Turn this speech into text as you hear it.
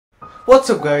What's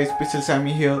up guys,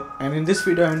 Samy here, and in this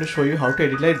video I'm going to show you how to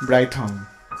edit like Brightong.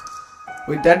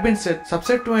 With that being said,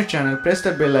 subscribe to my channel, press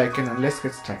the bell icon and let's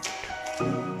get started.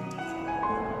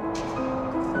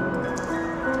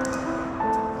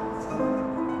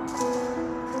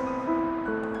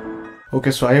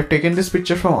 Okay, so I have taken this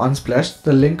picture from Unsplash.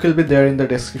 The link will be there in the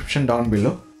description down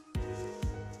below.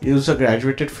 Use a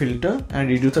graduated filter and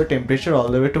reduce the temperature all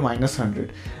the way to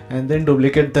 -100 and then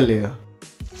duplicate the layer.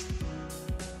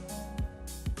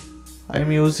 I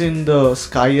am using the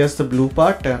sky as the blue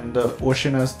part and the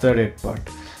ocean as the red part,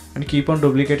 and keep on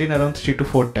duplicating around 3 to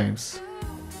 4 times.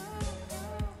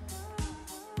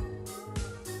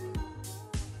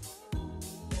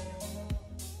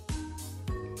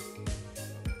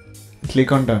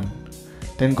 Click on done.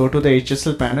 Then go to the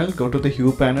HSL panel, go to the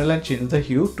hue panel and change the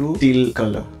hue to teal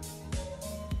color.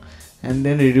 And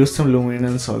then reduce some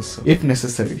luminance also if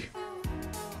necessary.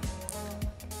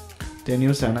 Then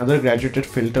use another graduated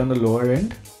filter on the lower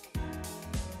end.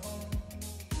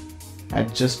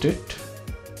 Adjust it.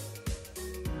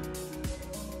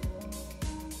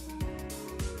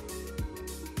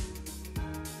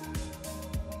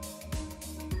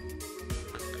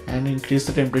 And increase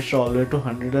the temperature all the way to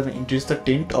 100 and increase the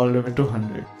tint all the way to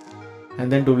 100.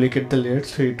 And then duplicate the layer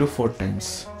 3 to 4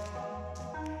 times.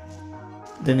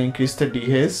 Then increase the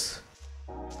dehaze.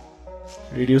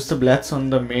 Reduce the blacks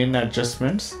on the main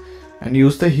adjustments. And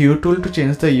use the hue tool to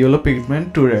change the yellow pigment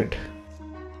to red.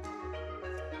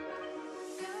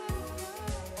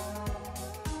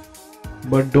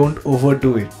 But don't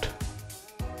overdo it.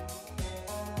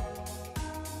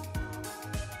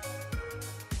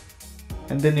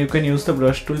 And then you can use the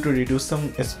brush tool to reduce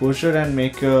some exposure and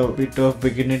make a bit of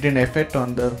vignette effect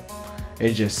on the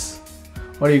edges.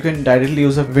 Or you can directly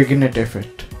use a vignette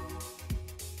effect.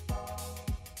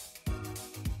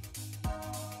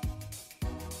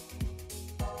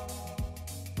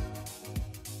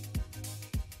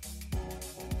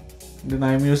 Then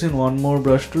I am using one more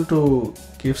brush tool to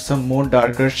give some more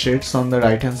darker shades on the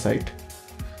right hand side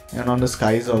and on the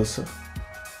skies also.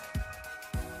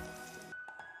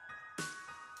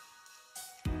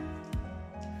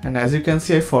 And as you can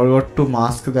see, I forgot to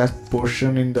mask that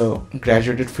portion in the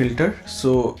graduated filter.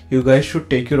 So you guys should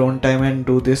take your own time and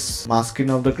do this masking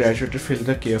of the graduated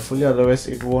filter carefully, otherwise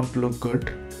it won't look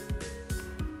good.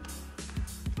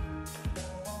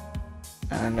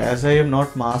 And as I have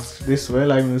not masked this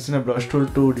well, I am using a brush tool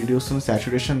to reduce some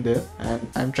saturation there, and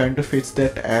I am trying to fix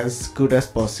that as good as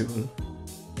possible.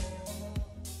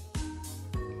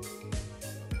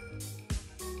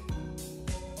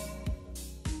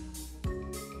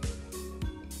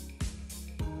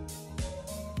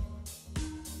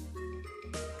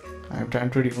 I am trying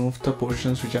to remove the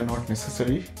portions which are not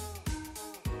necessary.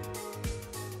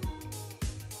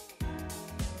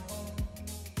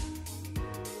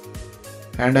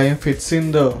 And I am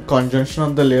fixing the conjunction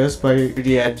of the layers by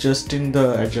readjusting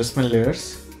the adjustment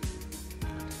layers.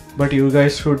 But you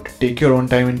guys should take your own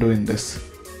time in doing this.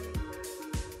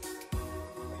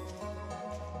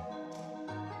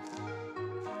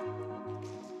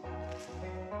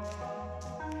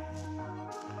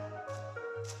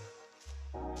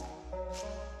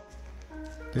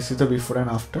 This is the before and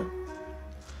after.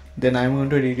 Then I am going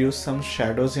to reduce some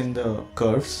shadows in the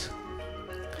curves.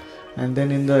 And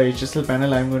then in the HSL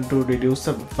panel, I am going to reduce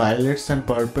the violets and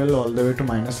purple all the way to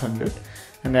 -100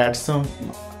 and add some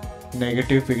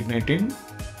negative vignetting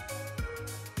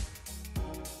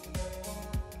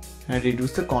and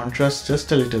reduce the contrast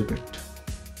just a little bit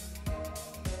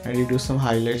and reduce some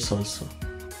highlights also.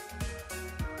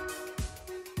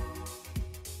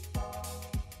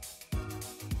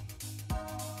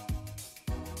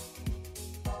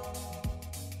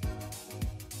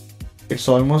 It's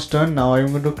almost done. Now I'm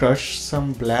going to crush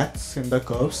some blacks in the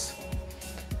curves.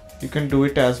 You can do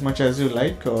it as much as you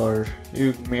like, or you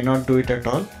may not do it at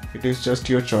all. It is just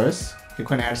your choice. You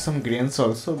can add some grains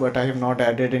also, but I have not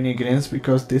added any grains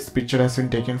because this picture has been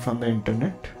taken from the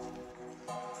internet.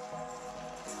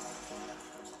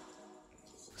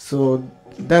 So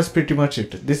that's pretty much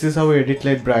it. This is how we edit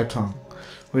like Brightong.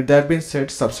 With that being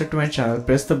said, subscribe to my channel,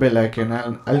 press the bell icon,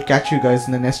 and I'll catch you guys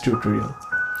in the next tutorial.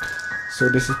 So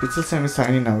this is Samy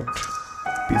signing out.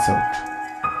 Peace out.